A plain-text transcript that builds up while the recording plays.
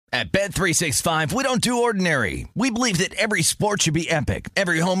At Bet365, we don't do ordinary. We believe that every sport should be epic.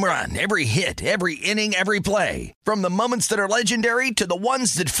 Every home run, every hit, every inning, every play. From the moments that are legendary to the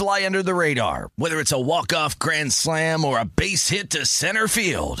ones that fly under the radar. Whether it's a walk-off grand slam or a base hit to center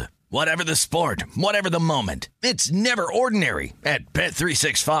field. Whatever the sport, whatever the moment. It's never ordinary at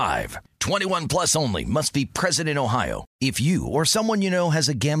Bet365. 21 plus only. Must be present in Ohio. If you or someone you know has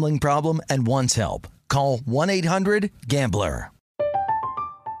a gambling problem and wants help, call 1-800-GAMBLER.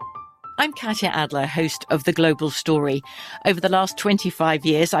 I'm Katya Adler, host of The Global Story. Over the last 25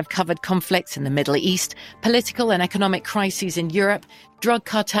 years, I've covered conflicts in the Middle East, political and economic crises in Europe, drug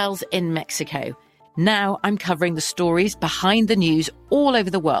cartels in Mexico. Now I'm covering the stories behind the news all over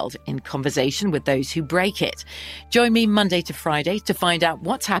the world in conversation with those who break it. Join me Monday to Friday to find out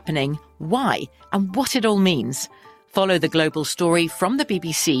what's happening, why, and what it all means. Follow The Global Story from the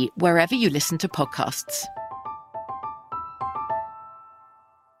BBC wherever you listen to podcasts.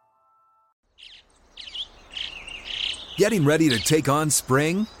 Getting ready to take on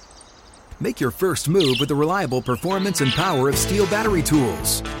spring? Make your first move with the reliable performance and power of Steel battery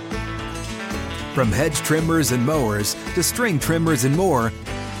tools. From hedge trimmers and mowers to string trimmers and more,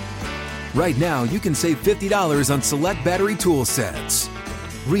 right now you can save $50 on select battery tool sets.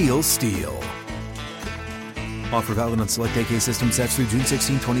 Real Steel. Offer valid on select AK system sets through June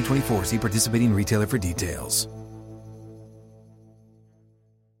 16, 2024. See participating retailer for details.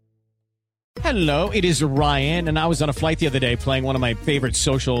 Hello, it is Ryan, and I was on a flight the other day playing one of my favorite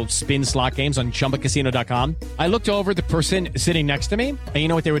social spin slot games on ChumbaCasino.com. I looked over at the person sitting next to me, and you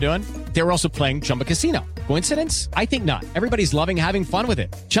know what they were doing? They were also playing Chumba Casino. Coincidence? I think not. Everybody's loving having fun with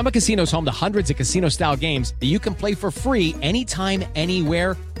it. Chumba Casino is home to hundreds of casino-style games that you can play for free anytime,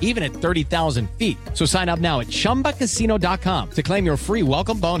 anywhere, even at 30,000 feet. So sign up now at ChumbaCasino.com to claim your free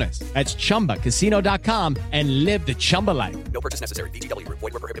welcome bonus. That's ChumbaCasino.com and live the Chumba life. No purchase necessary. VGW. Void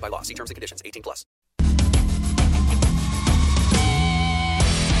where prohibited by law. See terms and conditions. 18 plus.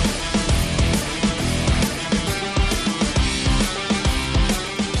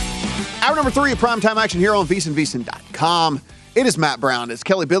 Hour number 3 of Primetime Action here on VeasanVeasan.com. It is Matt Brown. It's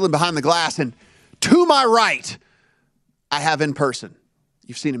Kelly Bidlin behind the glass. And to my right, I have in person.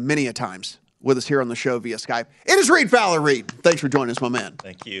 You've seen him many a times with us here on the show via Skype. It is Reed Fowler. Reed, thanks for joining us, my man.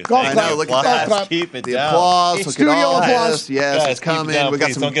 Thank you. I know, look at that. Keep it the down. applause. Look at all applause. this. Yes, Guys, it's coming. Down, we got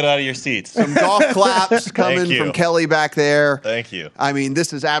please. Don't get out of your seats. some golf claps coming from Kelly back there. Thank you. I mean,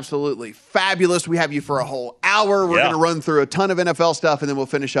 this is absolutely fabulous. We have you for a whole hour. We're going to run through a ton of NFL stuff, and then we'll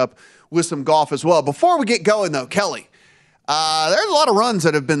finish up with some golf as well. Before we get going, though, Kelly, there's a lot of runs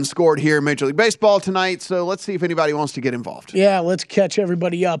that have been scored here in Major League Baseball tonight, so let's see if anybody wants to get involved. Yeah, let's catch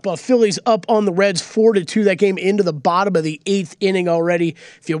everybody up. Phillies up on the Reds 4-2. That game into the bottom of the 8th inning already.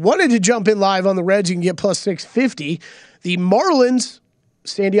 If you wanted to jump in live on the Reds, you can get plus 650. The Marlins,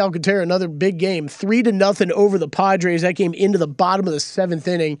 Sandy Alcantara, another big game, 3-0 over the Padres. That game into the bottom of the 7th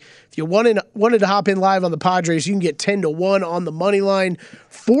inning. If you wanted to hop in live on the Padres, you can get 10-1 on the money line.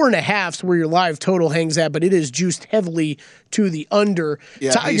 4.5 is where your live total hangs at, but it is juiced heavily to the under.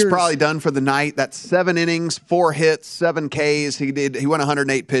 Yeah, Tigers, he's probably done for the night. That's 7 innings, 4 hits, 7 Ks. He went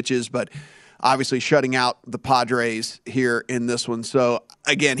 108 pitches, but obviously shutting out the Padres here in this one. So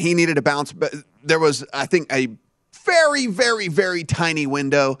again, he needed a bounce, but there was, I think, a very, very, very tiny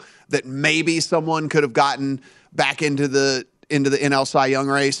window that maybe someone could have gotten back into the NL Cy Young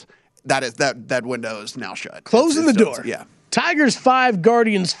race. That window is now shut. Closing the door. Yeah. Tigers 5,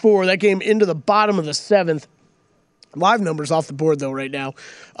 Guardians 4. That game into the bottom of the 7th. Live numbers off the board, though, right now.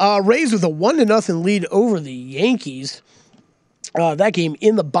 Rays with a 1-0 lead over the Yankees. That game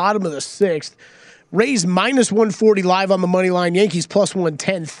in the bottom of the 6th. Rays minus 140 live on the money line. Yankees plus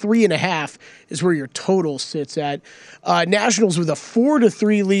 110. 3.5 is where your total sits at. Nationals with a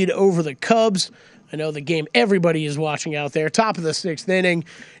 4-3 lead over the Cubs. I know the game everybody is watching out there. Top of the 6th inning.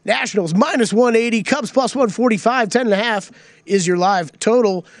 Nationals minus 180. Cubs plus 145. 10.5 is your live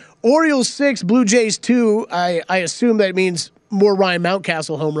total. Orioles 6, Blue Jays 2. I assume that means more Ryan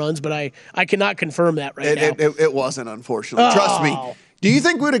Mountcastle home runs, but I cannot confirm that now. It wasn't, unfortunately. Oh. Trust me. Do you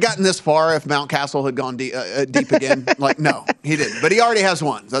think we would have gotten this far if Mountcastle had gone deep again? No, he didn't. But he already has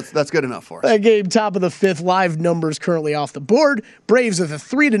one. That's good enough for us. That game, top of the 5th, live numbers currently off the board. Braves with a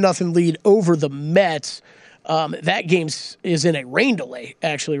 3-0 lead over the Mets. That game is in a rain delay,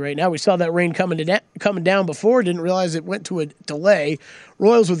 actually, right now. We saw that rain coming down before. Didn't realize it went to a delay.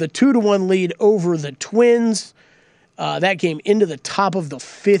 Royals with a 2-1 lead over the Twins. That game into the top of the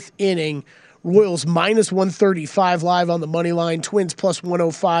 5th inning. Royals minus 135 live on the money line. Twins plus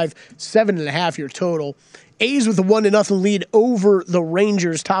 105. 7.5 your total. A's with a 1-0 lead over the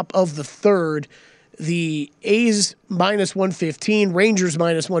Rangers, top of the 3rd. The A's minus 115, Rangers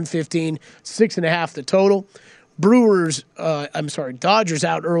minus 115, 6.5 the total. Dodgers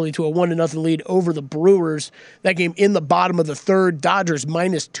out early to a 1-0 lead over the Brewers. That game in the bottom of the third. Dodgers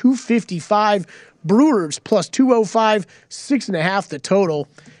minus 255, Brewers plus 205, 6.5 the total.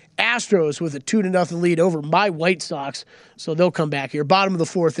 Astros with a 2-0 lead over my White Sox, so they'll come back here. Bottom of the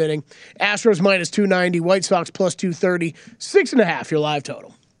fourth inning. Astros minus 290, White Sox plus 230, 6.5 your live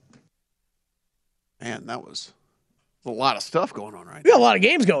total. Man, that was a lot of stuff going on right We now. got a lot of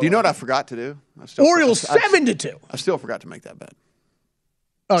games going on. Do you know what I forgot to do? Orioles 7-2. I still forgot to make that bet.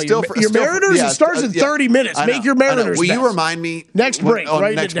 Oh, your Mariners? Yeah, it starts in 30 minutes. Make your Mariners Will you bets. remind me? Next break,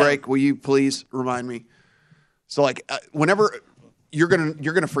 next break, will you please remind me? So, whenever you're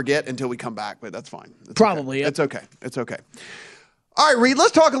gonna forget until we come back, but that's fine. It's Probably, okay. yeah. It's okay. It's okay. All right, Reed,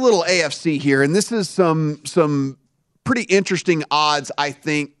 let's talk a little AFC here. And this is some pretty interesting odds, I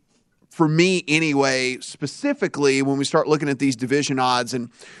think, for me anyway, specifically when we start looking at these division odds and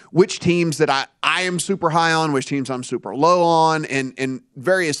which teams that I am super high on, which teams I'm super low on, and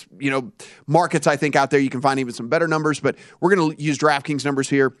various, markets I think out there you can find even some better numbers, but we're going to use DraftKings numbers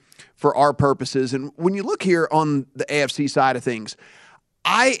here for our purposes. And when you look here on the AFC side of things,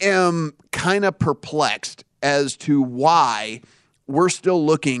 I am kind of perplexed as to why we're still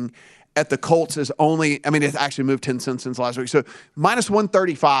looking at the Colts as only, it's actually moved 10 cents since last week. So minus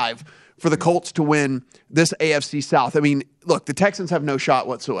 135 for the Colts to win this AFC South. Look, the Texans have no shot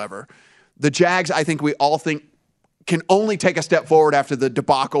whatsoever. The Jags, I think we all think, can only take a step forward after the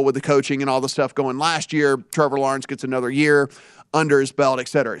debacle with the coaching and all the stuff going last year. Trevor Lawrence gets another year under his belt, et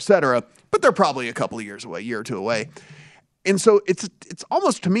cetera, et cetera. But they're probably a couple of years away, year or two away. And so it's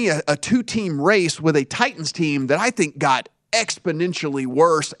almost to me a two-team race with a Titans team that I think got exponentially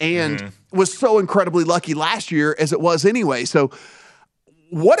worse and was so incredibly lucky last year as it was anyway. So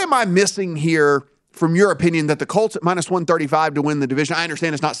what am I missing here from your opinion that the Colts at minus 135 to win the division? I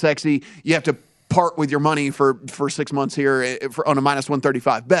understand it's not sexy. You have to part with your money for 6 months here on a minus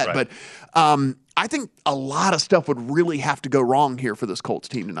 135 bet. Right. But I think a lot of stuff would really have to go wrong here for this Colts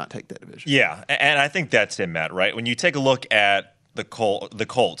team to not take that division. Yeah, and I think that's it, Matt, right? When you take a look at the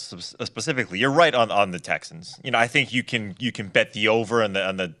Colts specifically, you're right on the Texans. I think you can bet the over on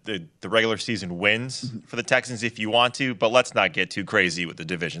the regular season wins for the Texans if you want to, but let's not get too crazy with the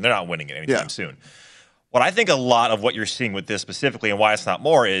division. They're not winning it anytime soon. What I think a lot of what you're seeing with this specifically and why it's not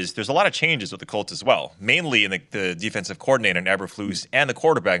more is there's a lot of changes with the Colts as well, mainly in the defensive coordinator in Eberflus and the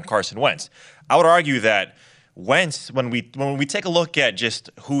quarterback Carson Wentz. I would argue that Wentz, when we take a look at just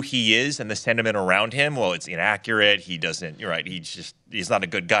who he is and the sentiment around him, well, it's inaccurate. He doesn't. You're right. He's not a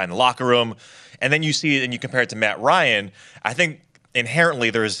good guy in the locker room. And then you see it and you compare it to Matt Ryan. I think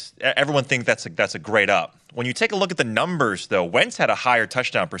inherently everyone thinks that's a grade up. When you take a look at the numbers, though, Wentz had a higher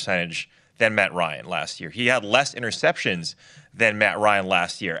touchdown percentage than Matt Ryan last year. He had less interceptions than Matt Ryan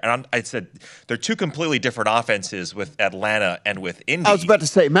last year. And I said they're two completely different offenses with Atlanta and with Indy. I was about to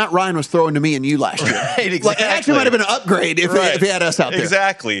say, Matt Ryan was throwing to me and you last year. Right, exactly. It actually might have been an upgrade if he had us out there.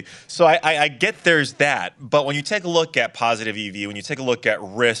 Exactly. So I get there's that. But when you take a look at positive EV, when you take a look at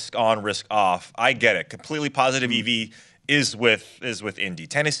risk on, risk off, I get it. Completely positive EV is with Indy.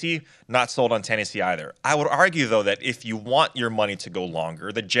 Tennessee, not sold on Tennessee either. I would argue, though, that if you want your money to go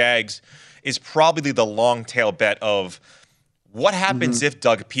longer, the Jags is probably the long tail bet of what happens if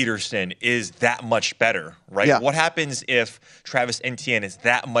Doug Peterson is that much better, right? Yeah. What happens if Travis Etienne is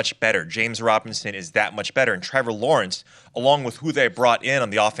that much better, James Robinson is that much better, and Trevor Lawrence, along with who they brought in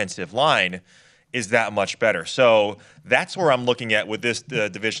on the offensive line, is that much better. So that's where I'm looking at with this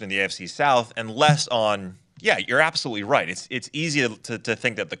division in the AFC South, and less on, yeah, you're absolutely right. It's easy to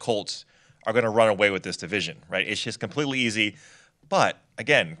think that the Colts are going to run away with this division, right? It's just completely easy. But,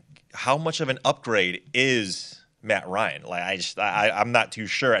 again, how much of an upgrade is Matt Ryan? I'm not too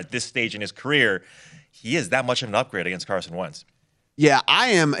sure at this stage in his career he is that much of an upgrade against Carson Wentz. Yeah,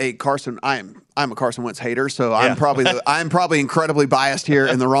 I'm a Carson Wentz hater, so I'm probably incredibly biased here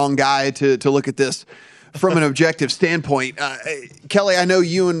and the wrong guy to look at this from an objective standpoint. Kelly, I know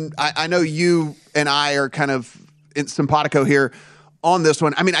you and I are kind of simpatico here on this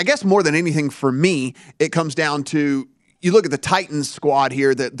one. I guess more than anything for me, it comes down to you look at the Titans squad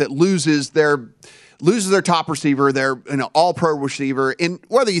here that loses their top receiver, their all-pro receiver, and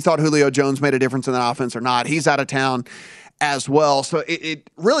whether you thought Julio Jones made a difference in that offense or not, he's out of town as well. So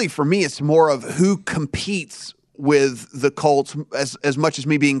it really, for me, it's more of who competes with the Colts as much as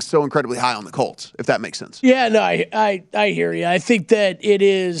me being so incredibly high on the Colts, if that makes sense. Yeah, no, I hear you. I think that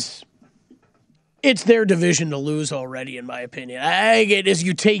it's their division to lose already, in my opinion. I get is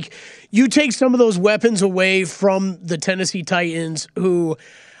you take some of those weapons away from the Tennessee Titans, who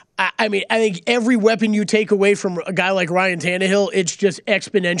I mean, I think every weapon you take away from a guy like Ryan Tannehill, it's just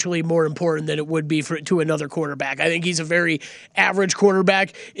exponentially more important than it would be to another quarterback. I think he's a very average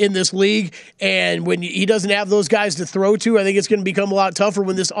quarterback in this league, and when he doesn't have those guys to throw to, I think it's going to become a lot tougher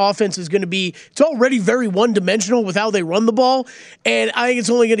when this offense is going to be, it's already very one-dimensional with how they run the ball, and I think it's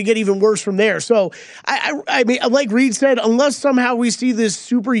only going to get even worse from there. So, I mean, like Reed said, unless somehow we see this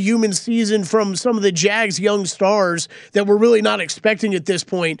superhuman season from some of the Jags' young stars that we're really not expecting at this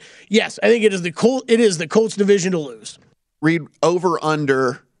point, yes, I think it is the Colts division to lose. Reed, over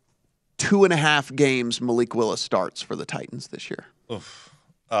under 2.5 games Malik Willis starts for the Titans this year. I'm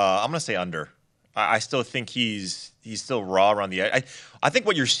going to say under. I still think he's still raw around the edge. I think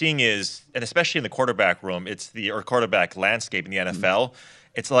what you're seeing is, and especially in the quarterback room, or quarterback landscape in the NFL,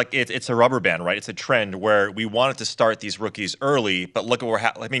 it's like it's a rubber band, right? It's a trend where we wanted to start these rookies early, but look at where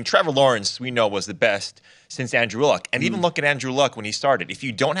I mean, Trevor Lawrence, we know, was the best since Andrew Luck. And even look at Andrew Luck when he started. If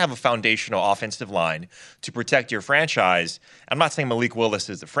you don't have a foundational offensive line to protect your franchise, I'm not saying Malik Willis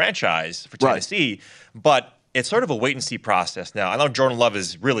is the franchise for Tennessee, but it's sort of a wait-and-see process now. I know Jordan Love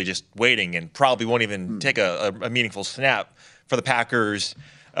is really just waiting and probably won't even take a meaningful snap for the Packers,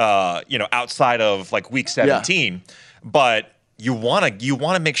 outside of like Week 17. Yeah. But you want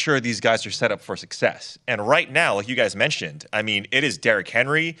to make sure these guys are set up for success. And right now, like you guys mentioned, I mean, it is Derrick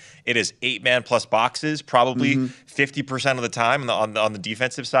Henry. It is 8-man plus boxes, probably 50% of the time on the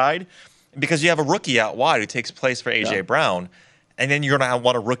defensive side, because you have a rookie out wide who takes place for A.J. Brown. And then you're going to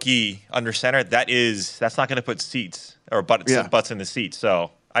want a rookie under center. That's not going to put seats or butts in the seats. So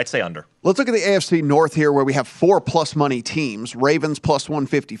I'd say under. Let's look at the AFC North here, where we have 4 plus money teams. Ravens plus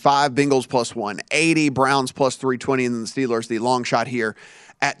 155, Bengals plus 180, Browns plus 320, and then the Steelers, the long shot here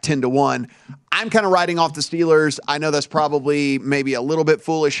at 10-1. I'm kind of riding off the Steelers. I know that's probably maybe a little bit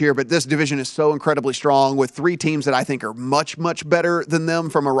foolish here, but this division is so incredibly strong with 3 teams that I think are much, much better than them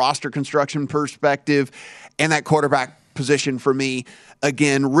from a roster construction perspective. And that quarterback position for me,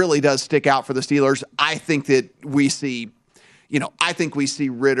 again, really does stick out for the Steelers. I think that we see,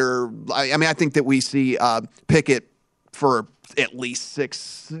 Ritter. I think that we see Pickett for at least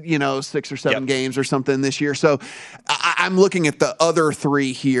 6 or 7 games or something this year. So I'm looking at the other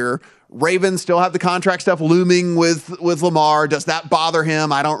 3 here. Ravens still have the contract stuff looming with Lamar. Does that bother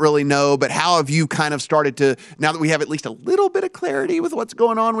him? I don't really know. But how have you kind of started to, now that we have at least a little bit of clarity with what's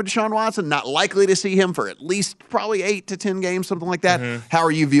going on with Deshaun Watson, not likely to see him for at least probably 8 to 10 games, something like that. Mm-hmm. How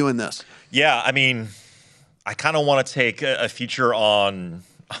are you viewing this? Yeah, I mean, I kind of want to take a feature on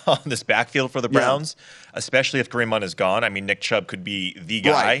this backfield for the Browns, especially if Kareem Hunt is gone. I mean, Nick Chubb could be the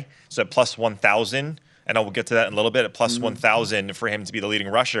guy. Right. So at plus 1,000. And I will get to that in a little bit, at plus 1,000 for him to be the leading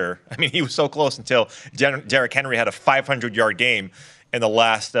rusher. I mean, he was so close until Derrick Henry had a 500-yard game in the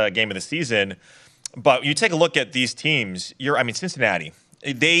last game of the season. But you take a look at these teams, Cincinnati,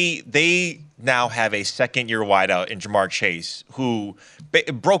 they now have a second-year wideout in Jamar Chase, who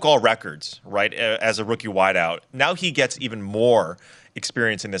broke all records, right, as a rookie wideout. Now he gets even more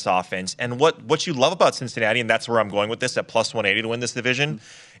experience in this offense. And what you love about Cincinnati, and that's where I'm going with this, at plus 180 to win this division,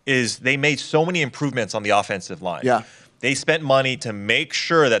 is they made so many improvements on the offensive line. Yeah. They spent money to make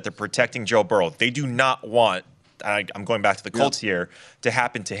sure that they're protecting Joe Burrow. They do not want, I'm going back to the Colts here, to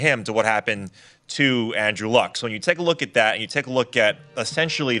happen to him, to what happened to Andrew Luck. So when you take a look at that, and you take a look at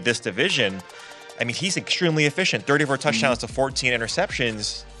essentially this division, I mean, he's extremely efficient. 34 touchdowns to 14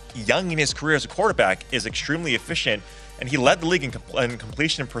 interceptions. Young in his career as a quarterback, is extremely efficient. And he led the league in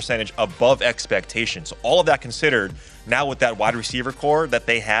completion percentage above expectations. So all of that considered, now with that wide receiver core that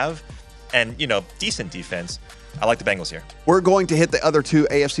they have and, decent defense, I like the Bengals here. We're going to hit the other 2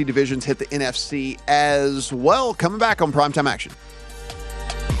 AFC divisions, hit the NFC as well. Coming back on Primetime Action.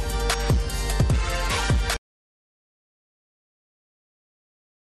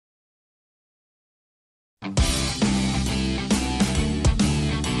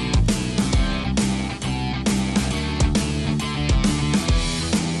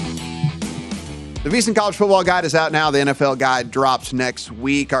 The VSiN College Football Guide is out now. The NFL Guide drops next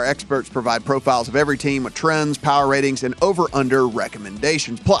week. Our experts provide profiles of every team with trends, power ratings, and over-under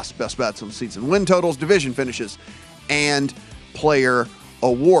recommendations, plus best bets on season win totals, division finishes, and player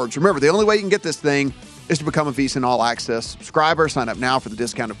awards. Remember, the only way you can get this thing is to become a VSiN All Access subscriber. Sign up now for the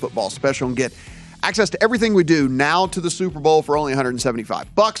discounted football special and get access to everything we do now to the Super Bowl for only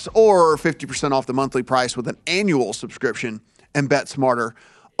 $175 or 50% off the monthly price with an annual subscription, and bet smarter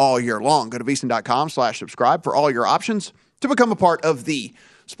all year long. Go to VSiN.com/subscribe for all your options to become a part of the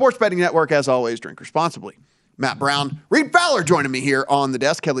Sports Betting Network. As always, drink responsibly. Matt Brown, Reed Fowler joining me here on the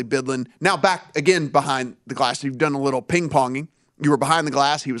desk. Kelly Bidlin, now back again behind the glass. You've done a little ping-ponging. You were behind the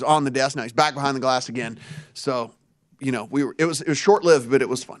glass. He was on the desk. Now he's back behind the glass again. So it was short lived, but it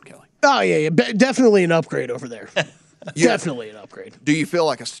was fun, Kelly. Oh yeah. Definitely an upgrade over there. Definitely an upgrade. Do you feel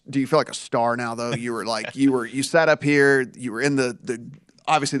like a star now though? You sat up here, you were in the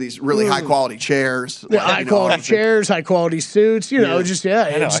obviously these really high quality chairs. High quality chairs, high quality suits, just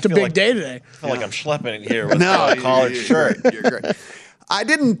a big day today. I feel like I'm schlepping it here with a collared shirt. You're great. I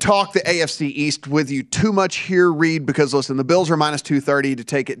didn't talk the AFC East with you too much here, Reed, because listen, the Bills are minus 230 to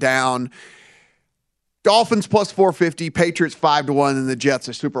take it down. Dolphins plus 450, Patriots 5-1, and the Jets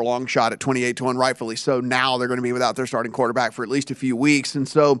a super long shot at 28-1, rightfully so. Now they're going to be without their starting quarterback for at least a few weeks. And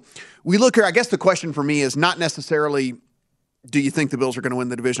so we look here, I guess the question for me is not necessarily, do you think the Bills are going to win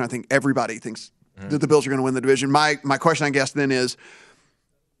the division? I think everybody thinks that the Bills are going to win the division. My question, I guess, then is,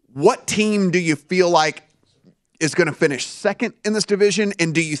 what team do you feel like is going to finish second in this division?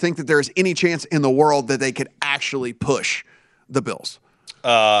 And do you think that there is any chance in the world that they could actually push the Bills?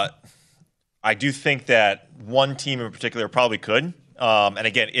 I do think that one team in particular probably could. And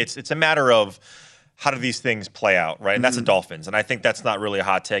again, it's a matter of how do these things play out, right? And that's the Dolphins. And I think that's not really a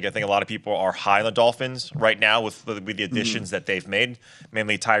hot take. I think a lot of people are high on the Dolphins right now with the additions that they've made,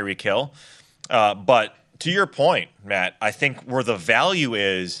 mainly Tyreek Hill. But to your point, Matt, I think where the value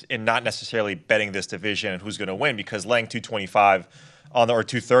is in not necessarily betting this division and who's going to win, because laying 225 or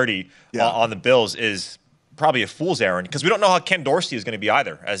 230 on the Bills is probably a fool's errand, because we don't know how Ken Dorsey is going to be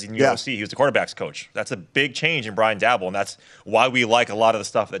either. As in USC, he was the quarterback's coach. That's a big change in Brian Daboll, and that's why we like a lot of the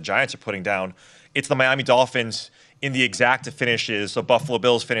stuff that Giants are putting down. It's the Miami Dolphins in the exacta finishes. So Buffalo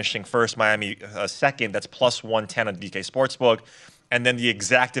Bills finishing first, Miami second. That's plus 110 on DK Sportsbook. And then the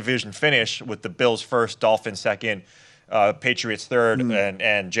exact division finish with the Bills first, Dolphins second, Patriots third,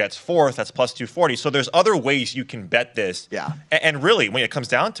 and Jets fourth. That's plus 240. So there's other ways you can bet this. Yeah. And really, when it comes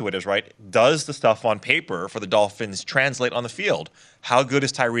down to it, is right, does the stuff on paper for the Dolphins translate on the field? How good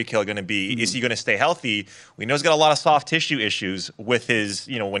is Tyreek Hill going to be? Is he going to stay healthy? We know he's got a lot of soft tissue issues with his,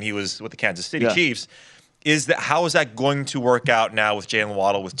 when he was with the Kansas City Chiefs. How is that going to work out now with Jalen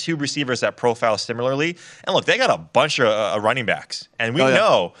Waddle, with two receivers that profile similarly? And look, they got a bunch of running backs, and we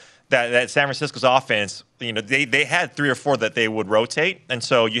know that San Francisco's offense, they had 3 or 4 that they would rotate. And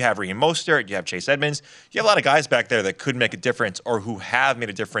so you have Raheem Mostert, you have Chase Edmonds, you have a lot of guys back there that could make a difference or who have made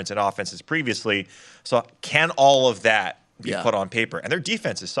a difference in offenses previously. So can all of that be put on paper? And their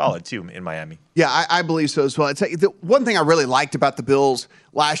defense is solid too in Miami. Yeah, I believe so as well. It's the one thing I really liked about the Bills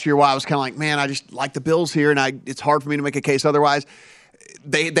last year, while I was kind of like, man, I just like the Bills here, and it's hard for me to make a case otherwise.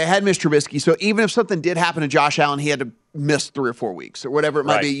 They had Mr. Trubisky, so even if something did happen to Josh Allen, he had to miss 3 or 4 weeks or whatever it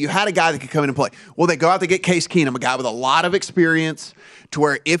might be. You had a guy that could come in and play. Well, they go out, they get Case Keenum, a guy with a lot of experience, to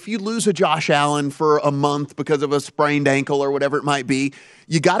where if you lose a Josh Allen for a month because of a sprained ankle or whatever it might be,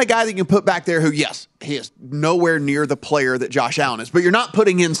 you got a guy that you can put back there who, yes, he is nowhere near the player that Josh Allen is, but you're not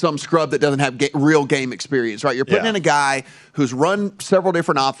putting in some scrub that doesn't have real game experience, right? You're putting in a guy who's run several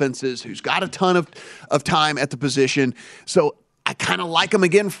different offenses, who's got a ton of time at the position. So I kind of like them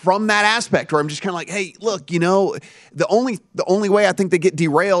again from that aspect, where I'm just kind of like, hey, look, the only way I think they get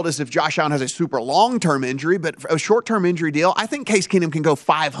derailed is if Josh Allen has a super long-term injury, but a short-term injury deal, I think Case Keenum can go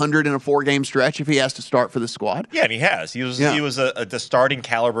 500 in a 4-game stretch if he has to start for the squad. Yeah, and he has. He was the starting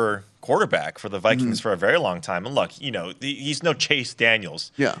caliber quarterback for the Vikings for a very long time. And look, he's no Chase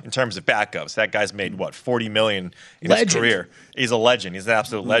Daniels in terms of backups. That guy's made, $40 million in his career. He's a legend. He's an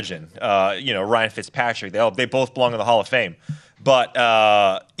absolute legend. Ryan Fitzpatrick, they both belong in the Hall of Fame. But,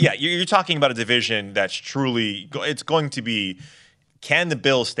 you're talking about a division that's truly – it's going to be, can the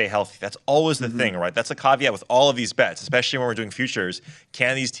Bills stay healthy? That's always the thing, right? That's a caveat with all of these bets, especially when we're doing futures.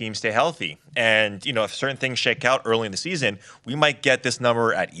 Can these teams stay healthy? And, if certain things shake out early in the season, we might get this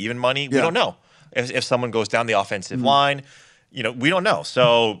number at even money. We don't know. If someone goes down the offensive line – we don't know.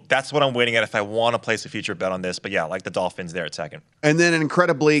 So that's what I'm waiting at if I want to place a future bet on this. But yeah, like the Dolphins there at second. And then an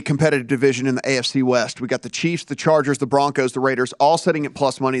incredibly competitive division in the AFC West. We got the Chiefs, the Chargers, the Broncos, the Raiders, all sitting at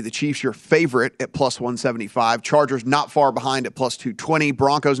plus money. The Chiefs, your favorite, at plus 175. Chargers not far behind at plus 220.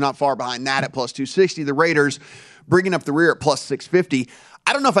 Broncos not far behind that at plus 260. The Raiders bringing up the rear at plus 650.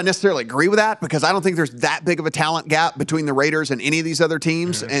 I don't know if I necessarily agree with that, because I don't think there's that big of a talent gap between the Raiders and any of these other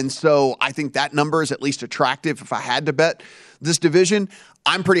teams. And so I think that number is at least attractive if I had to bet this division.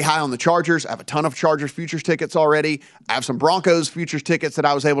 I'm pretty high on the Chargers. I have a ton of Chargers futures tickets already. I have some Broncos futures tickets that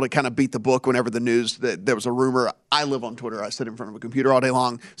I was able to kind of beat the book whenever the news that there was a rumor. I live on Twitter. I sit in front of a computer all day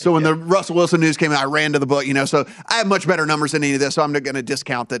long. So when the Russell Wilson news came out, I ran to the book, so I have much better numbers than any of this. So I'm not going to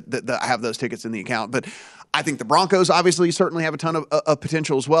discount that I have those tickets in the account. But I think the Broncos obviously certainly have a ton of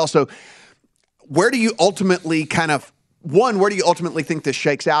potential as well. So where do you ultimately kind of one, where do you ultimately think this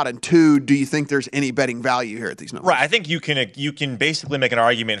shakes out? And two, do you think there's any betting value here at these numbers? Right. I think you can basically make an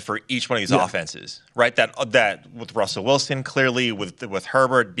argument for each one of these offenses, right? That with Russell Wilson, clearly with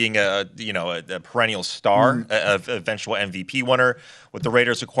Herbert being a perennial star, of eventual MVP winner, with the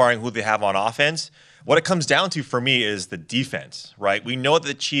Raiders acquiring who they have on offense. What it comes down to for me is the defense, right? We know that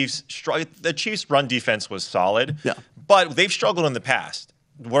the Chiefs' run defense was solid, but they've struggled in the past.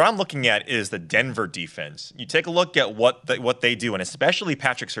 What I'm looking at is the Denver defense. You take a look at what they do, and especially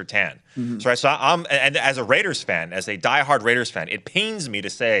Patrick Surtain. So and as a Raiders fan, as a diehard Raiders fan, it pains me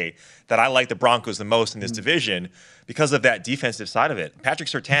to say that I like the Broncos the most in this division because of that defensive side of it. Patrick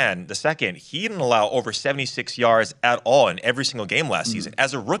Surtain, the second, he didn't allow over 76 yards at all in every single game last season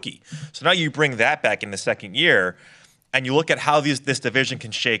as a rookie. So now you bring that back in the second year, and you look at how this division can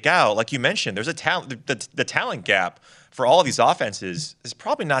shake out. Like you mentioned, there's a talent. The talent gap for all of these offenses is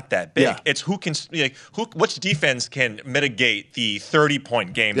probably not that big. It's which defense can mitigate the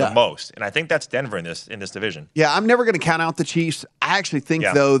 30-point game the most, and I think that's Denver in this division. Yeah, I'm never going to count out the Chiefs. I actually think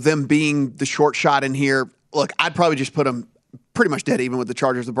though, them being the short shot in here, look, I'd probably just put them pretty much dead even with the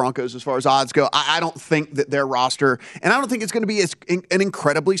Chargers, the Broncos as far as odds go. I don't think that their roster, and I don't think it's going to be an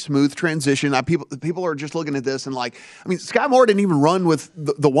incredibly smooth transition. People are just looking at this and Sky Moore didn't even run with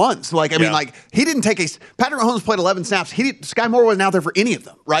the ones. He didn't take Patrick Mahomes played 11 snaps. Sky Moore wasn't out there for any of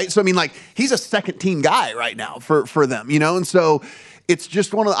them, right? So, he's a second team guy right now for them, and so it's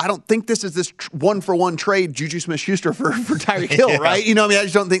just I don't think this is this 1-for-1 trade Juju Smith-Schuster for Tyreek Hill, right? I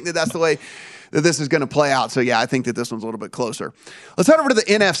just don't think that that's the way that this is going to play out. So, I think that this one's a little bit closer. Let's head over to the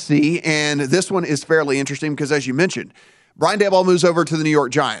NFC, and this one is fairly interesting because, as you mentioned, Brian Daboll moves over to the New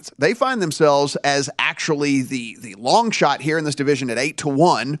York Giants. They find themselves as actually the long shot here in this division at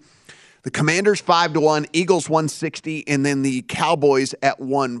 8-1. The Commanders 5-1, Eagles 160, and then the Cowboys at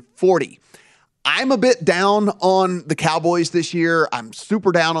 140. I'm a bit down on the Cowboys this year. I'm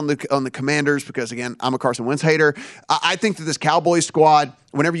super down on the Commanders because, again, I'm a Carson Wentz hater. I think that this Cowboys squad,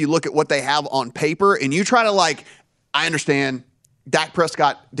 whenever you look at what they have on paper and you try to I understand Dak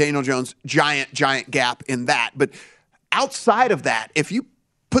Prescott, Daniel Jones, giant gap in that. But outside of that, if you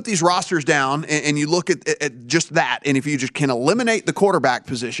put these rosters down and you look at just that, and if you just can eliminate the quarterback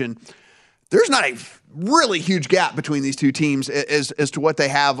position, there's not a really huge gap between these two teams as to what they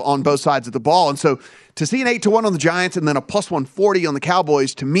have on both sides of the ball. And so to see an 8-1 on the Giants and then a plus 140 on the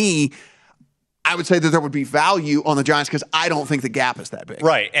Cowboys, to me, I would say that there would be value on the Giants because I don't think the gap is that big.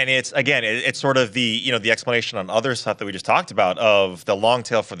 Right. And it's sort of the explanation on other stuff that we just talked about of the long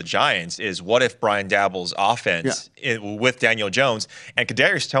tail for the Giants is what if Brian Daboll's offense with Daniel Jones and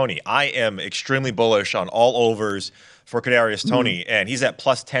Kadarius Toney. I am extremely bullish on all overs for Kadarius Toney, and he's at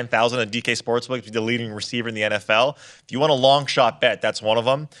plus 10,000 on DK Sportsbook, the leading receiver in the NFL. If you want a long shot bet, that's one of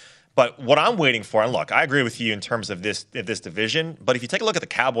them. But what I'm waiting for, and look, I agree with you in terms of this division, but if you take a look at the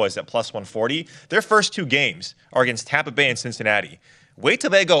Cowboys at plus 140, their first two games are against Tampa Bay and Cincinnati. Wait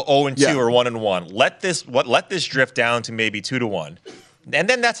till they go 0-2 or 1-1. Let this drift down to maybe 2-1. And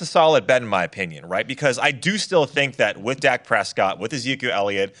then that's a solid bet in my opinion, right? Because I do still think that with Dak Prescott, with Ezekiel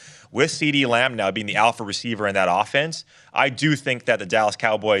Elliott, with CeeDee Lamb now being the alpha receiver in that offense, I do think that the Dallas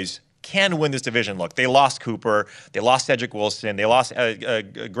Cowboys can win this division. Look, they lost Cooper, they lost Cedric Wilson, they lost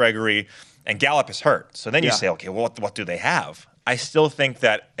Gregory, and Gallup is hurt. So then you say, okay, well, what do they have? I still think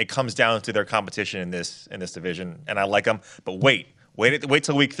that it comes down to their competition in this division, and I like them. But wait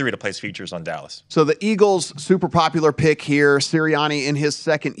till week 3 to place features on Dallas. So the Eagles, super popular pick here. Sirianni in his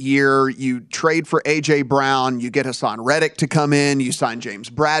second year. You trade for A.J. Brown. You get Hassan Reddick to come in. You sign James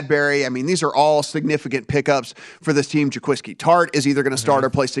Bradbury. These are all significant pickups for this team. Jaquiski Tartt is either going to start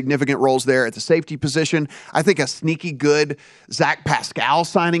or play significant roles there at the safety position. I think a sneaky good Zach Pascal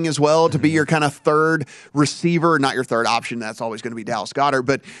signing as well to be your kind of third receiver, not your third option. That's always going to be Dallas Goedert.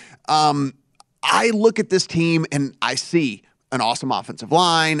 But I look at this team and I see an awesome offensive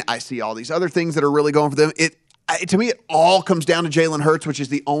line. I see all these other things that are really going for them. To me, it all comes down to Jalen Hurts, which is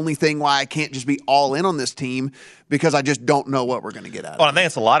the only thing why I can't just be all in on this team because I just don't know what we're going to get out of it. Well, I think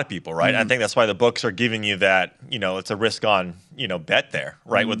it's a lot of people, right? I think that's why the books are giving you that, it's a risk-on, bet there,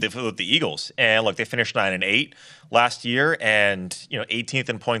 right, with the Eagles. And look, they finished 9-8 last year and, 18th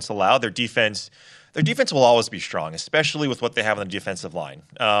in points allowed. Their defense will always be strong, especially with what they have on the defensive line.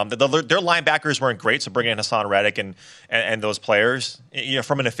 Their linebackers weren't great, so bringing in Hassan Reddick and those players,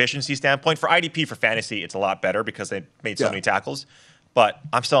 from an efficiency standpoint, for IDP, for fantasy, it's a lot better because they made so many tackles. But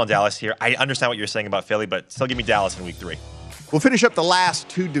I'm still on Dallas here. I understand what you're saying about Philly, but still give me Dallas in week 3. We'll finish up the last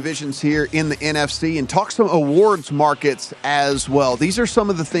two divisions here in the NFC and talk some awards markets as well. These are some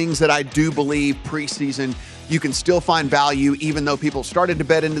of the things that I do believe preseason you can still find value, even though people started to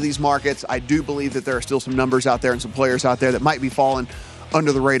bet into these markets. I do believe that there are still some numbers out there and some players out there that might be falling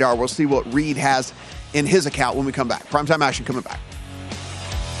under the radar. We'll see what Reed has in his account when we come back. Primetime Action coming back.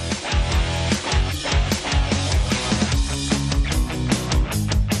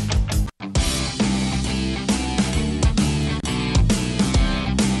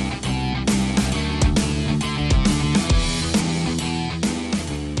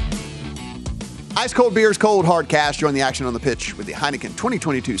 Ice cold beers, cold hard cash. Join the action on the pitch with the Heineken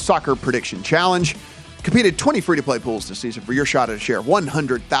 2022 Soccer Prediction Challenge. Competed 20 free-to-play pools this season for your shot at a share of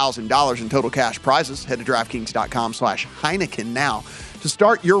 $100,000 in total cash prizes. Head to DraftKings.com/Heineken now to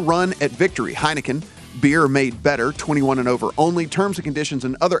start your run at victory. Heineken, beer made better, 21 and over only. Terms and conditions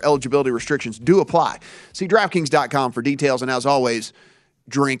and other eligibility restrictions do apply. See DraftKings.com for details. And as always,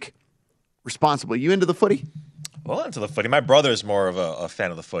 drink responsibly. You into the footy? Well, into the footy. My brother is more of a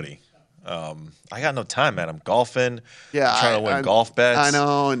fan of the footy. I got no time, man. I'm golfing. Yeah, I'm trying to win golf bets. I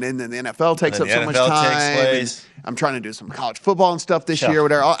know, and then the NFL takes up so much time. I'm trying to do some college football and stuff this year.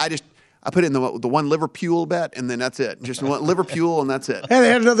 Whatever. I put in the one Liverpool bet, and then that's it. Just one Liverpool, and that's it. Hey, they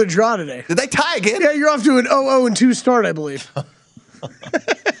had another draw today. Did they tie again? Yeah, you're off to an 0-2 start, I believe.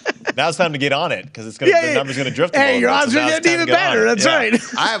 Now it's time to get on it because the number's going to drift. Hey, your odds are getting even better. That's right.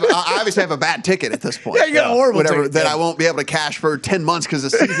 I obviously have a bad ticket at this point. Yeah, you got a horrible ticket. That I won't be able to cash for 10 months because the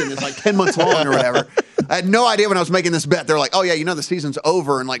season is like 10 months long or whatever. I had no idea when I was making this bet. They're like, oh, yeah, the season's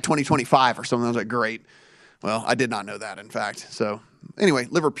over in like 2025 or something. I was like, great. Well, I did not know that, in fact. So anyway,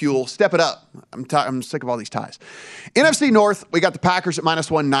 Liverpool, step it up. I'm sick of all these ties. NFC North, we got the Packers at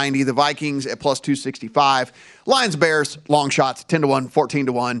 -190, the Vikings at +265, Lions, Bears, long shots, 10-1,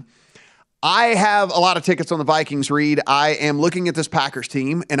 14-1. I have a lot of tickets on the Vikings, Reed. I am looking at this Packers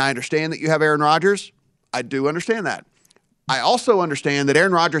team, and I understand that you have Aaron Rodgers. I do understand that. I also understand that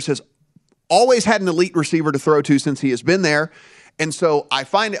Aaron Rodgers has always had an elite receiver to throw to since he has been there. And so I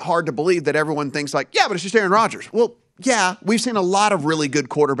find it hard to believe that everyone thinks like, yeah, but it's just Aaron Rodgers. Well, yeah, we've seen a lot of really good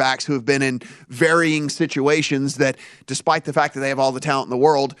quarterbacks who have been in varying situations that, despite the fact that they have all the talent in the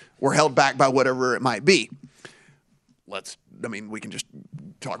world, were held back by whatever it might be. We can just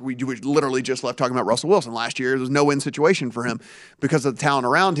talk. We literally just left talking about Russell Wilson. Last year, there was no win situation for him because of the talent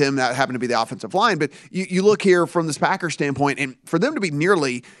around him. That happened to be the offensive line. But you look here from this Packers standpoint, and for them to be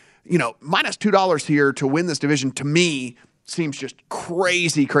nearly, -$2 here to win this division, to me, seems just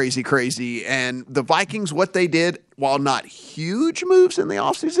crazy, crazy, crazy. And the Vikings, what they did, while not huge moves in the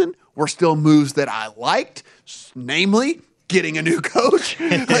offseason, were still moves that I liked, namely getting a new coach,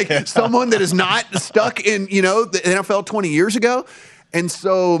 like someone that is not stuck in, the NFL 20 years ago. And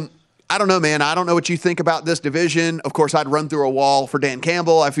so I don't know, man. I don't know what you think about this division. Of course, I'd run through a wall for Dan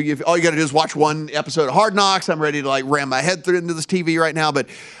Campbell. I figure if all you got to do is watch one episode of Hard Knocks, I'm ready to ram my head through into this TV right now. But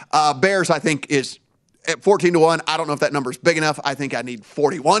Bears, I think, is at 14-1. I don't know if that number is big enough. I think I need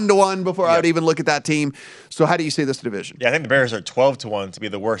 41-1 before I would even look at that team. So how do you see this division? Yeah, I think the Bears are 12-1 to be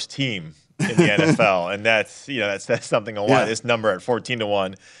the worst team in the NFL, and that's something on why this number at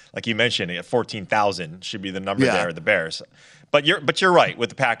 14-1, like you mentioned, at 14,000 should be the number there. The Bears, but you're right with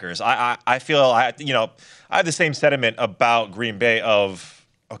the Packers. I feel I have the same sentiment about Green Bay of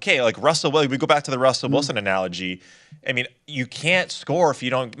like Russell Wilson. We go back to the Russell Wilson analogy. I mean, you can't score if you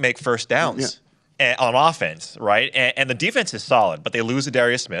don't make first downs on offense, right? And the defense is solid, but they lose to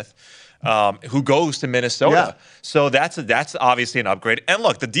Darius Smith. Who goes to Minnesota. Yeah. So that's obviously an upgrade. And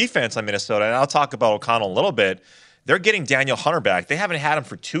look, the defense on Minnesota, and I'll talk about O'Connell a little bit, they're getting Daniel Hunter back. They haven't had him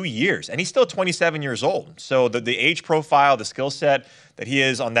for 2 years, and he's still 27 years old. So the age profile, the skill set that he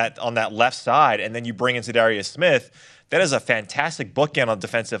is on that left side, and then you bring in Darius Smith, that is a fantastic bookend on the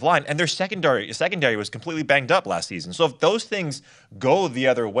defensive line. And their secondary was completely banged up last season. So if those things go the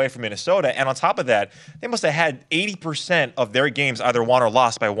other way for Minnesota, and on top of that, they must have had 80% of their games either won or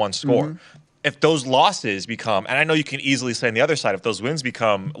lost by one score. Mm-hmm. If those losses become, and I know you can easily say on the other side, if those wins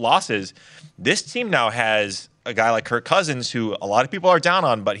become losses, this team now has a guy like Kirk Cousins, who a lot of people are down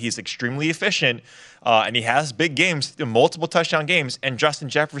on, but he's extremely efficient, and he has big games, multiple touchdown games, and Justin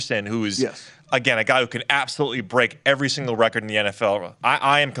Jefferson, who's, again, a guy who can absolutely break every single record in the NFL.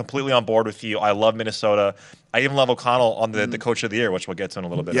 I am completely on board with you. I love Minnesota. I even love O'Connell on the Coach of the Year, which we'll get to in a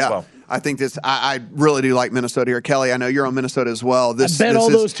little bit as well. I think I really do like Minnesota here. Kelly, I know you're on Minnesota as well. I bet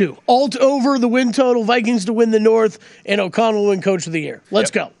those two. Alt over the win total, Vikings to win the North, and O'Connell win Coach of the Year. Let's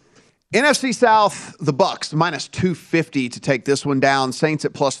go. NFC South, the Bucs, -250 to take this one down. Saints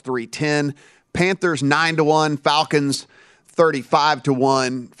at +310. Panthers 9-1. Falcons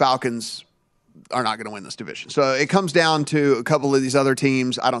 35-1. Falcons are not going to win this division. So it comes down to a couple of these other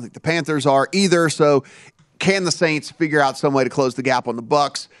teams. I don't think the Panthers are either. So can the Saints figure out some way to close the gap on the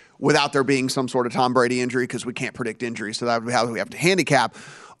Bucs without there being some sort of Tom Brady injury? Because we can't predict injury. So that would be how we have to handicap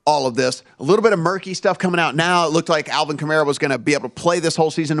all of this. A little bit of murky stuff coming out now. It looked like Alvin Kamara was going to be able to play this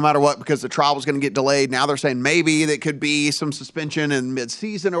whole season no matter what because the trial was going to get delayed. Now they're saying maybe there could be some suspension in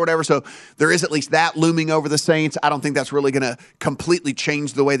midseason or whatever. So there is at least that looming over the Saints. I don't think that's really going to completely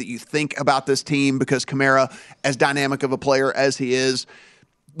change the way that you think about this team because Kamara, as dynamic of a player as he is,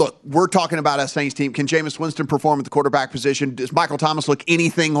 look, we're talking about a Saints team. Can Jameis Winston perform at the quarterback position? Does Michael Thomas look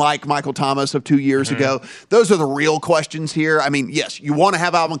anything like Michael Thomas of 2 years ago? Those are the real questions here. I mean, yes, you want to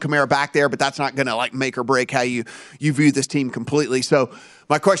have Alvin Kamara back there, but that's not going to like make or break how you view this team completely. So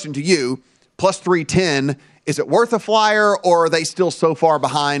my question to you, plus 310, is it worth a flyer, or are they still so far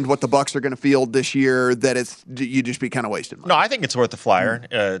behind what the Bucs are going to field this year that you just be kind of wasting money? No, I think it's worth a flyer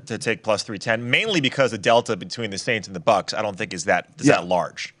to take plus 310, mainly because the delta between the Saints and the Bucs I don't think is that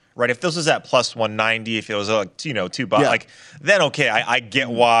large. Right? If this was at plus 190, if it was like $2, like then okay, I get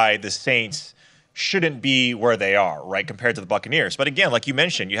why the Saints shouldn't be where they are, right, compared to the Buccaneers. But again, like you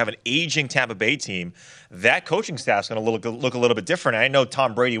mentioned, you have an aging Tampa Bay team. That coaching staff's going to look a little bit different. And I know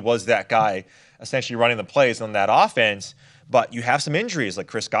Tom Brady was that guy essentially running the plays on that offense, but you have some injuries like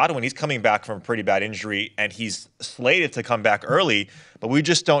Chris Godwin. He's coming back from a pretty bad injury, and he's slated to come back early, but we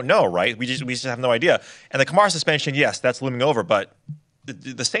just don't know, right? We just have no idea. And the Kamara suspension, yes, that's looming over, but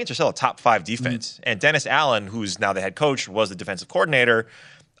the Saints are still a top 5 defense. And Dennis Allen, who's now the head coach, was the defensive coordinator.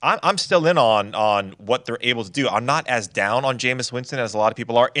 I'm still in on what they're able to do. I'm not as down on Jameis Winston as a lot of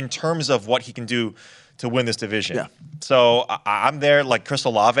people are in terms of what he can do to win this division. Yeah. So I'm there. Like Chris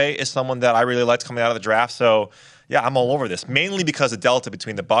Olave is someone that I really liked coming out of the draft. So yeah, I'm all over this, mainly because the delta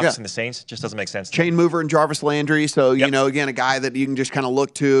between the Bucs and the Saints just doesn't make sense. Chain mover and Jarvis Landry. So, you know, again, a guy that you can just kind of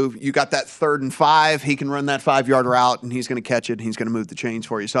look to. You got that 3rd and 5. He can run that 5-yard route, and he's going to catch it, and he's going to move the chains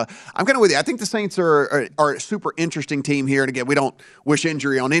for you. So I'm kind of with you. I think the Saints are a super interesting team here. And again, we don't wish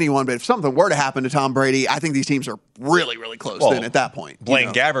injury on anyone, but if something were to happen to Tom Brady, I think these teams are really, really close then at that point.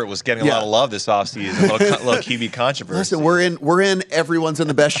 Blaine Gabbert was getting a lot of love this offseason. Little QB controversy. Listen, we're in everyone's in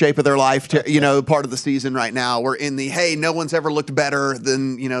the best shape of their life, part of the season right now. We're in the, hey, no one's ever looked better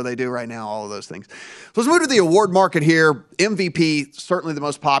than, they do right now, all of those things. So let's move to the award market here. MVP, certainly the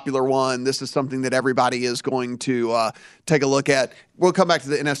most popular one. This is something that everybody is going to take a look at. We'll come back to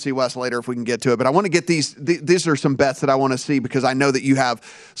the NFC West later if we can get to it. But I want to get these are some bets that I want to see because I know that you have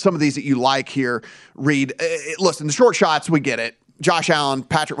some of these that you like here, Reed. Listen, the short shots, we get it. Josh Allen,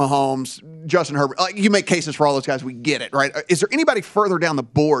 Patrick Mahomes, Justin Herbert. You make cases for all those guys. We get it, right? Is there anybody further down the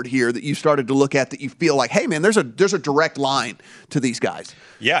board here that you started to look at that you feel like, hey, man, there's a direct line to these guys?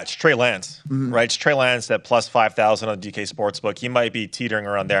 Yeah, it's Trey Lance, right? It's Trey Lance at plus 5,000 on the DK Sportsbook. He might be teetering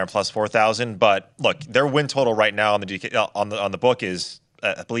around there at plus 4,000, but look, their win total right now on the DK on the book is,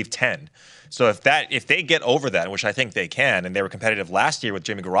 I believe, 10. So if they get over that, which I think they can, and they were competitive last year with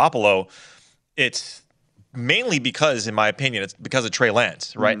Jimmy Garoppolo, it's mainly because, in my opinion, it's because of Trey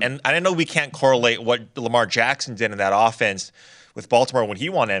Lance, right? And I know we can't correlate what Lamar Jackson did in that offense with Baltimore when he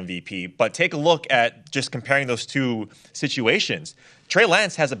won MVP, but take a look at just comparing those two situations. Trey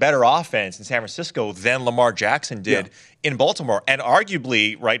Lance has a better offense in San Francisco than Lamar Jackson did in Baltimore. And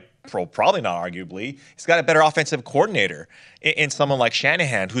arguably, right, probably not arguably, he's got a better offensive coordinator in someone like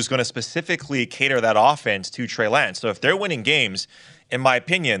Shanahan, who's going to specifically cater that offense to Trey Lance. So if they're winning games, in my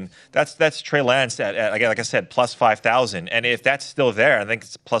opinion, that's Trey Lance at again, like I said, plus 5,000. And if that's still there, I think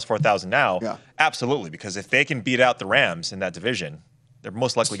it's plus 4,000 now. Yeah. Absolutely, because if they can beat out the Rams in that division, they're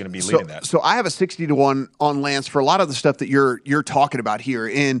most likely going to be leading that. So I have a 60-1 on Lance for a lot of the stuff that you're talking about here.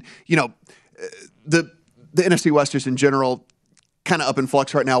 And the NFC West just in general, kind of up in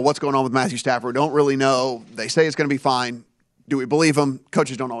flux right now. What's going on with Matthew Stafford? Don't really know. They say it's going to be fine. Do we believe them?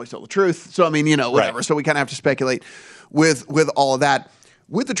 Coaches don't always tell the truth. So, I mean, whatever. Right. So we kind of have to speculate with all of that.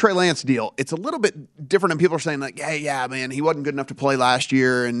 With the Trey Lance deal, it's a little bit different, and people are saying like, "Hey, yeah, man, he wasn't good enough to play last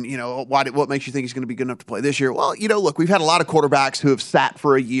year, and what makes you think he's going to be good enough to play this year?" Well, look, we've had a lot of quarterbacks who have sat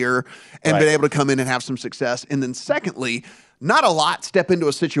for a year and been able to come in and have some success, and then secondly, not a lot step into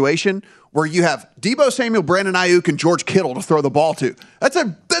a situation where you have Deebo Samuel, Brandon Ayuk, and George Kittle to throw the ball to. That's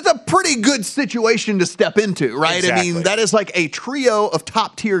a pretty good situation to step into, right? Exactly. I mean, that is like a trio of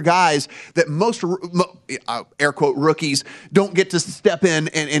top-tier guys that most, air quote, rookies don't get to step in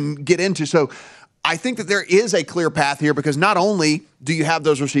and get into. So I think that there is a clear path here because not only do you have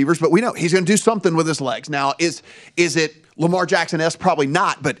those receivers, but we know he's going to do something with his legs. Now, is it Lamar Jackson-esque? Probably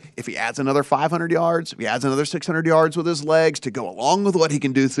not, but if he adds another 500 yards, if he adds another 600 yards with his legs to go along with what he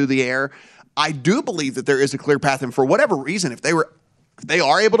can do through the air, I do believe that there is a clear path. And for whatever reason, if they were if they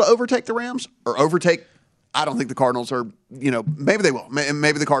are able to overtake the Rams or overtake, I don't think the Cardinals are, maybe they will,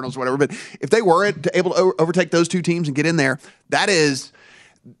 maybe the Cardinals, whatever. But if they were able to overtake those two teams and get in there, that is,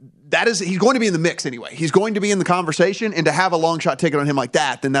 he's going to be in the mix anyway. He's going to be in the conversation, and to have a long shot ticket on him like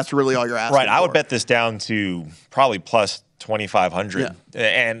that, then that's really all you're asking. Right. I would for. bet this down to probably plus 2,500.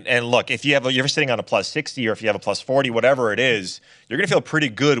 Yeah. And look, if you're sitting on a plus 60 or if you have a plus 40, whatever it is, you're going to feel pretty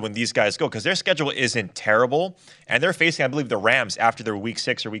good when these guys go because their schedule isn't terrible. And they're facing, I believe, the Rams after their week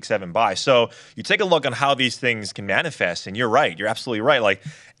 6 or week 7 bye. So you take a look on how these things can manifest. And you're right. You're absolutely right. Like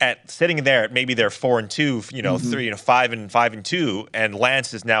at sitting there, maybe they're 4-2, 3, 5-2, and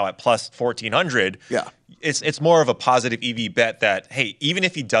Lance is now at plus 1,400. Yeah. It's more of a positive EV bet that, hey, even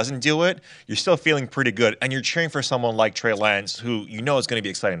if he doesn't do it, you're still feeling pretty good, and you're cheering for someone like Trey Lance, who is going to be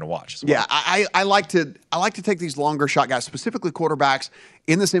exciting to watch as well. Yeah, I like to take these longer shot guys, specifically quarterbacks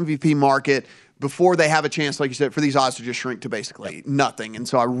in this MVP market, before they have a chance, like you said, for these odds to just shrink to basically nothing. And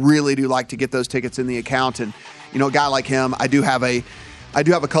so I really do like to get those tickets in the account. And a guy like him, I do have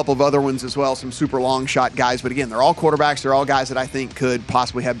a couple of other ones as well, some super long shot guys. But again, they're all quarterbacks. They're all guys that I think could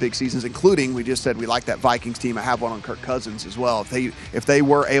possibly have big seasons, including, we just said we like that Vikings team. I have one on Kirk Cousins as well. If they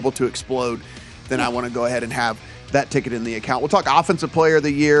were able to explode, then I want to go ahead and have that ticket in the account. We'll talk Offensive Player of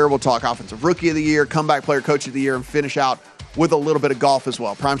the Year. We'll talk Offensive Rookie of the Year, Comeback Player Coach of the Year, and finish out with a little bit of golf as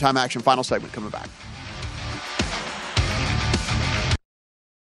well. Primetime action, final segment coming back.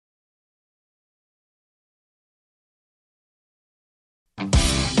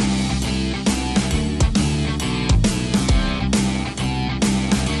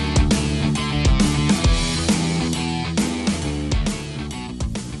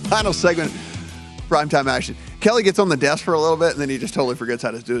 Final segment, primetime action. Kelly gets on the desk for a little bit, and then he just totally forgets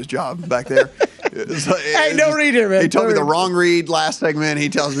how to do his job back there. Hey, no read here, man. He told me the wrong read last segment. He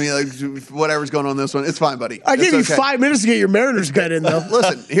tells me whatever's going on this one. It's fine, buddy. I gave you 5 minutes to get your Mariners bet in, though.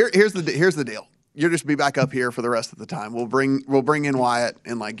 Listen, here's the deal. You'll just be back up here for the rest of the time. We'll bring in Wyatt,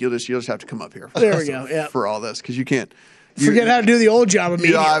 and you'll just have to come up here. There we go. Yeah. For all this, because you can't. Forget how to do the old job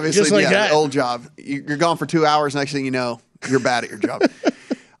immediately. Obviously, just like that. The old job. You're gone for 2 hours. Next thing you know, you're bad at your job.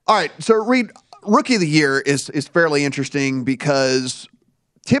 All right, so Reed, Rookie of the Year is fairly interesting because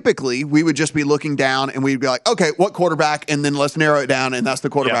typically we would just be looking down and we'd be like, okay, what quarterback? And then let's narrow it down, and that's the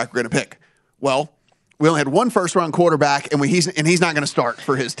quarterback we're going to pick. Well, we only had one first-round quarterback, and he's not going to start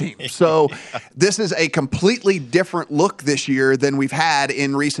for his team. So this is a completely different look this year than we've had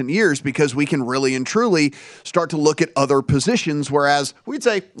in recent years because we can really and truly start to look at other positions, whereas we'd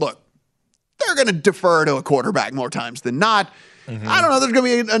say, look, they're going to defer to a quarterback more times than not. Mm-hmm. I don't know. There's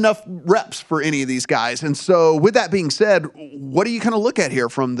going to be enough reps for any of these guys. And so with that being said, what do you kind of look at here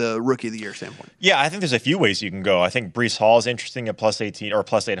from the Rookie of the Year standpoint? Yeah, I think there's a few ways you can go. I think Breece Hall is interesting at plus 18 or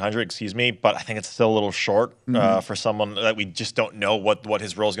plus 800, but I think it's still a little short for someone that we just don't know what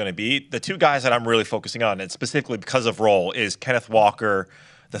his role is going to be. The two guys that I'm really focusing on, and specifically because of role, is Kenneth Walker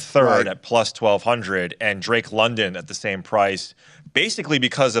the third at plus 1,200 and Drake London at the same price, basically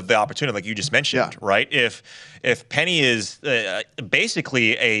because of the opportunity, like you just mentioned, right? If Penny is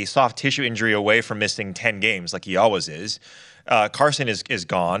basically a soft tissue injury away from missing 10 games, like he always is, Carson is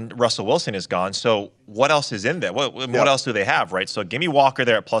gone, Russell Wilson is gone. So what else is in there? What else do they have, right? So give me Walker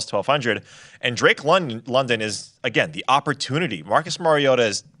there at plus 1,200, and Drake London is again the opportunity. Marcus Mariota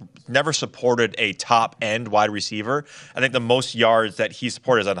has never supported a top-end wide receiver. I think the most yards that he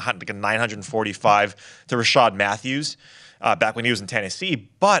supported is at like a 945 to Rashad Matthews back when he was in Tennessee.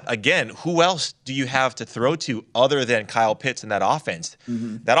 But again, who else do you have to throw to other than Kyle Pitts in that offense?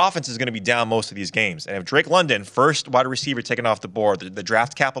 Mm-hmm. That offense is going to be down most of these games. And if Drake London, first wide receiver taken off the board, the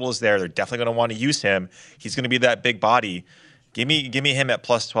draft capital is there. They're definitely going to want to use him. He's going to be that big body. Give me him at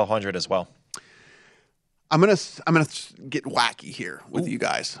plus 1,200 as well. I'm gonna get wacky here with you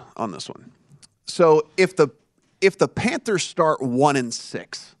guys on this one. So if the Panthers start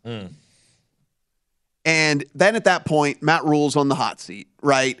 1-6, and then at that point Matt Rule's on the hot seat,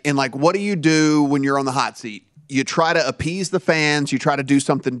 right? And what do you do when you're on the hot seat? You try to appease the fans. You try to do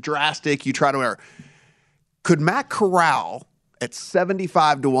something drastic. You try to. Could Matt Corral at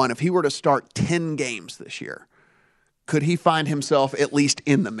 75-1, if he were to start 10 games this year, could he find himself at least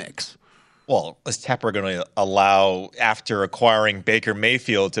in the mix? Well, is Tepper going to allow, after acquiring Baker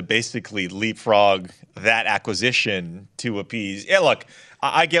Mayfield, to basically leapfrog that acquisition to appease? Yeah, look,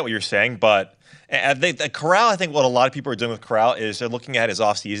 I get what you're saying, but Corral, I think what a lot of people are doing with Corral is they're looking at his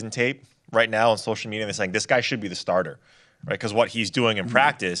offseason tape right now on social media and they're saying this guy should be the starter, right? Because what he's doing in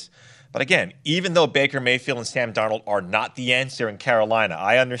practice. But again, even though Baker Mayfield and Sam Darnold are not the answer in Carolina,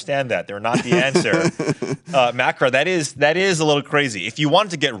 I understand that they're not the answer. Macro, that is a little crazy. If you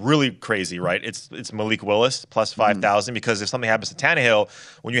wanted to get really crazy, right? It's Malik Willis plus 5,000 because if something happens to Tannehill,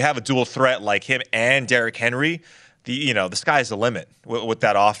 when you have a dual threat like him and Derrick Henry, the sky's the limit with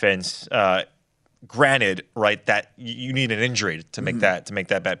that offense. Granted, right, that you need an injury to make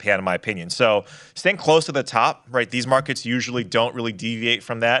that bet pay out, in my opinion. So staying close to the top, right? These markets usually don't really deviate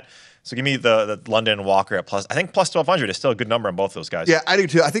from that. So give me the London and Walker at plus. I think plus 1,200 is still a good number on both those guys. Yeah, I do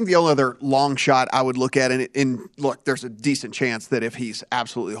too. I think the only other long shot I would look at, and look, there's a decent chance that if he's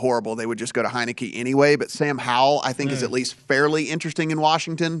absolutely horrible, they would just go to Heineke anyway. But Sam Howell, I think, is at least fairly interesting in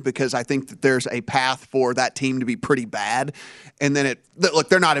Washington because I think that there's a path for that team to be pretty bad. And then look,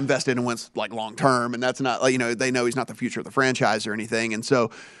 they're not invested in Wentz like long term, and that's not they know he's not the future of the franchise or anything. And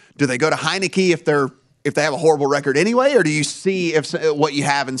so, do they go to Heineke if they have a horrible record anyway, or do you see what you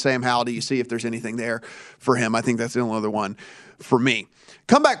have in Sam Howell? Do you see if there's anything there for him? I think that's the only other one for me.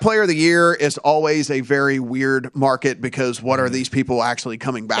 Comeback Player of the Year is always a very weird market because what are these people actually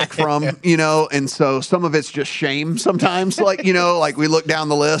coming back from, And so some of it's just shame sometimes, like we look down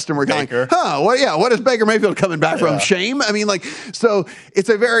the list and we're going, what is Baker Mayfield coming back from? Shame? I mean, so it's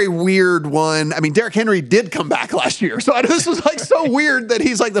a very weird one. I mean, Derrick Henry did come back last year. So this was so weird that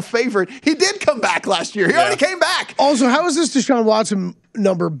he's like the favorite. He did come back last year. He already came back. Also, how is this Deshaun Watson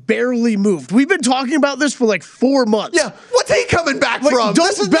number barely moved? We've been talking about this for like 4 months. Yeah, what's he coming back from?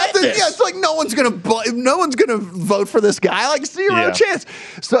 Don't bet this. Yeah, it's like no one's gonna vote for this guy. Like zero chance.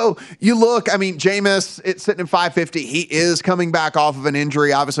 So you look. I mean, Jameis, it's sitting at 550. He is coming back off of an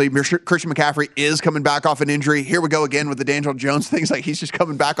injury. Obviously, Christian McCaffrey is coming back off an injury. Here we go again with the Daniel Jones things. Like he's just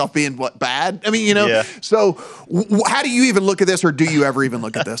coming back off being bad. I mean, So how do you even look at this, or do you ever even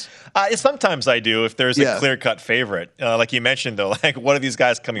look at this? Sometimes I do. If there's a clear-cut favorite, like you mentioned, though, like what are these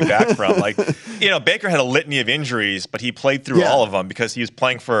guys coming back from? Like, Baker had a litany of injuries, but he played through all of them because he was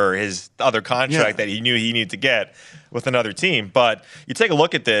playing for his other contract that he knew he needed to get with another team. But you take a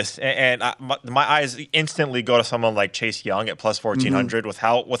look at this, and my eyes instantly go to someone like Chase Young at plus 1,400 with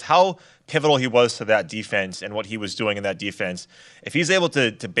how pivotal he was to that defense and what he was doing in that defense. If he's able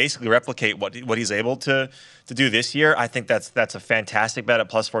to basically replicate what he's able to do this year, I think that's a fantastic bet at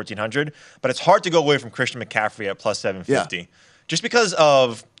plus 1,400. But it's hard to go away from Christian McCaffrey at plus 750. Just because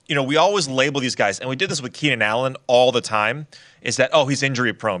of, we always label these guys, and we did this with Keenan Allen all the time, is that, he's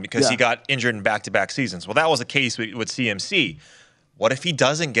injury prone because he got injured in back-to-back seasons. Well, that was the case with CMC. What if he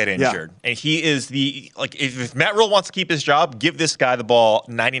doesn't get injured? And he is if Matt Rule wants to keep his job, give this guy the ball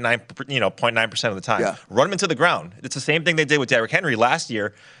 0.9% of the time. Run him into the ground. It's the same thing they did with Derrick Henry last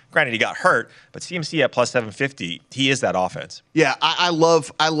year. Granted, he got hurt, but CMC at plus 750, he is that offense. Yeah, I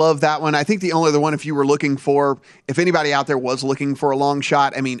love that one. I think the only other one, if anybody out there was looking for a long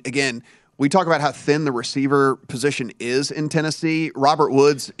shot, I mean, again, we talk about how thin the receiver position is in Tennessee. Robert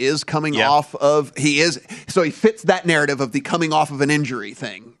Woods is coming off of, so he fits that narrative of the coming off of an injury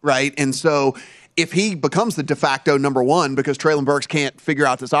thing, right? And so if he becomes the de facto number one because Treylon Burks can't figure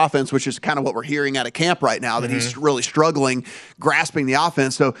out this offense, which is kind of what we're hearing out of camp right now, that he's really struggling grasping the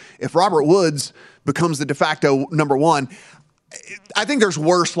offense. So if Robert Woods becomes the de facto number one, I think there's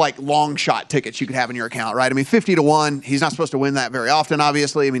worse long shot tickets you could have in your account, right? I mean, 50-1, he's not supposed to win that very often,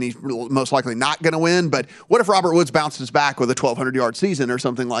 obviously. I mean, he's most likely not going to win. But what if Robert Woods bounces back with a 1,200-yard season or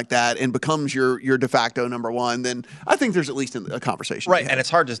something like that and becomes your de facto number one? Then I think there's at least a conversation. Right, and it's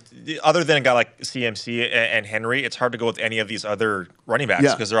hard to, other than a guy like CMC and Henry, it's hard to go with any of these other running backs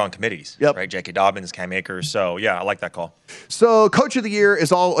because they're on committees, right? J.K. Dobbins, Cam Akers. So, I like that call. So, Coach of the Year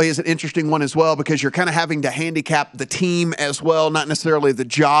is always an interesting one as well because you're kind of having to handicap the team as well, not necessarily the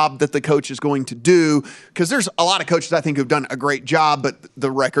job that the coach is going to do, because there's a lot of coaches I think who've done a great job, but the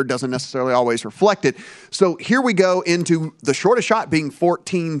record doesn't necessarily always reflect it. So here we go into the shortest shot being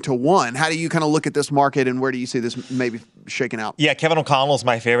 14-1. How do you kind of look at this market, and where do you see this maybe shaking out? Yeah, Kevin O'Connell is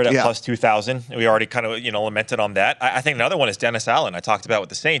my favorite at plus 2,000. We already kind of lamented on that. I think another one is Dennis Allen. I talked about with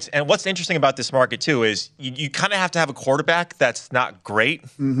the Saints. And what's interesting about this market too is you kind of have to have a quarterback that's not great,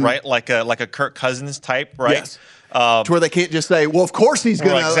 right? Like a Kirk Cousins type, right? Yes. To where they can't just say, well, of course he's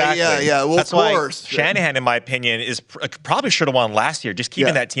going to. Exactly. Well, that's of course. Why Shanahan, in my opinion, probably should have won last year, just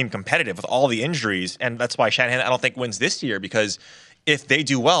keeping that team competitive with all the injuries. And that's why Shanahan, I don't think, wins this year, because if they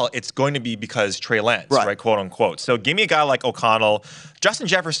do well, it's going to be because Trey Lance, right, quote unquote. So give me a guy like O'Connell. Justin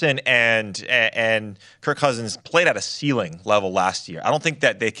Jefferson and Kirk Cousins played at a ceiling level last year. I don't think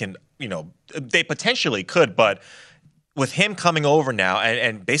that they can, they potentially could, but with him coming over now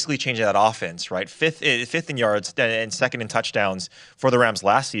and basically changing that offense, right? Fifth in yards and second in touchdowns for the Rams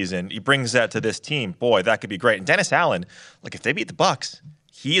last season. He brings that to this team. Boy, that could be great. And Dennis Allen, if they beat the Bucs,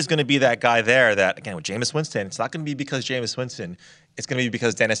 he is going to be that guy there that, again, with Jameis Winston, it's not going to be because Jameis Winston. It's going to be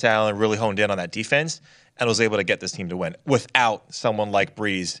because Dennis Allen really honed in on that defense and was able to get this team to win without someone like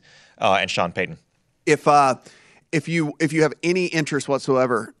Breeze and Sean Payton. If you have any interest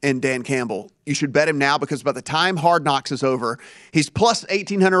whatsoever in Dan Campbell, you should bet him now, because by the time Hard Knocks is over, he's plus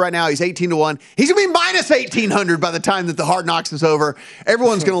 1,800 right now. He's 18-1. He's going to be minus 1,800 by the time that the Hard Knocks is over.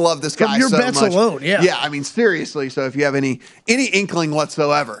 Everyone's going to love this guy From your so bets much. alone, yeah. Yeah, I mean, seriously. So if you have any inkling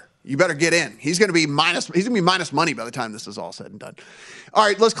whatsoever, you better get in. He's going to be minus money by the time this is all said and done. All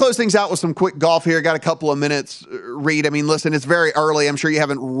right, let's close things out with some quick golf here. Got a couple of minutes, Reed. I mean, listen, it's very early. I'm sure you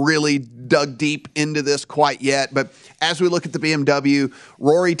haven't really dug deep into this quite yet. But as we look at the BMW,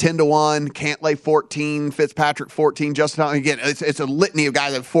 Rory 10-1, Cantlay 14, Fitzpatrick 14, Justin. Again, it's a litany of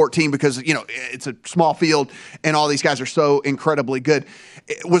guys at 14 because it's a small field and all these guys are so incredibly good.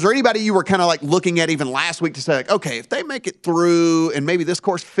 Was there anybody you were kind of like looking at even last week to say, like, okay, if they make it through and maybe this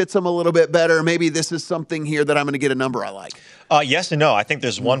course fits them a little bit better, maybe this is something here that I'm going to get a number I like? Yes and no. I think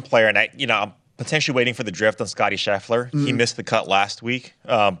there's one player, and I'm potentially waiting for the drift on Scotty Scheffler. He missed the cut last week,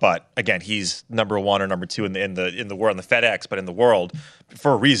 but again, he's number one or number two in the world, in the FedEx, but in the world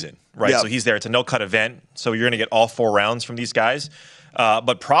for a reason, right? Yep. So he's there. It's a no cut event, so you're going to get all 4 rounds from these guys.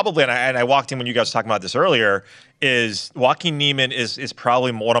 But probably, and I walked in when you guys were talking about this earlier, is Joaquin Niemann is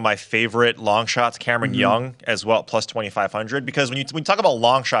probably one of my favorite long shots. Cameron Young as well, plus 2,500. Because when you talk about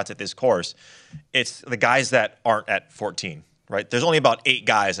long shots at this course, it's the guys that aren't at 14. Right, there's only about 8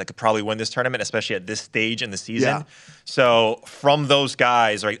 guys that could probably win this tournament, especially at this stage in the season. Yeah. So from those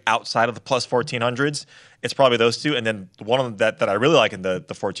guys, right outside of the plus 1400s, it's probably those two. And then one of them that I really like in the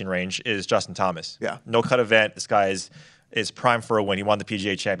 14 range is Justin Thomas. Yeah, no cut event. This guy is prime for a win. He won the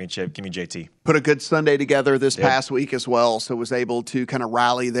PGA Championship. Give me JT. Put a good Sunday together this past week as well, so was able to kind of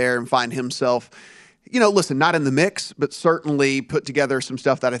rally there and find himself, listen, not in the mix, but certainly put together some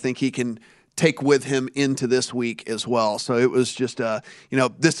stuff that I think he can take with him into this week as well. So it was just,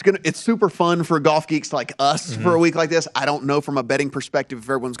 it's super fun for golf geeks like us for a week like this. I don't know from a betting perspective if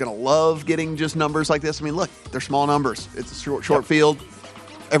everyone's going to love getting just numbers like this. I mean, look, they're small numbers. It's a short field.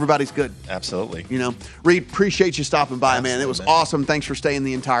 Everybody's good. Absolutely. Reed, appreciate you stopping by, man. It was awesome. Thanks for staying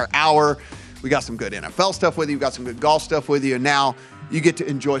the entire hour. We got some good NFL stuff with you. We got some good golf stuff with you. And now you get to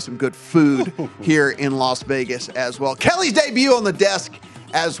enjoy some good food here in Las Vegas as well. Kelly's debut on the desk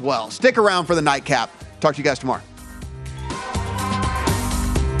as well. Stick around for the nightcap. Talk to you guys tomorrow.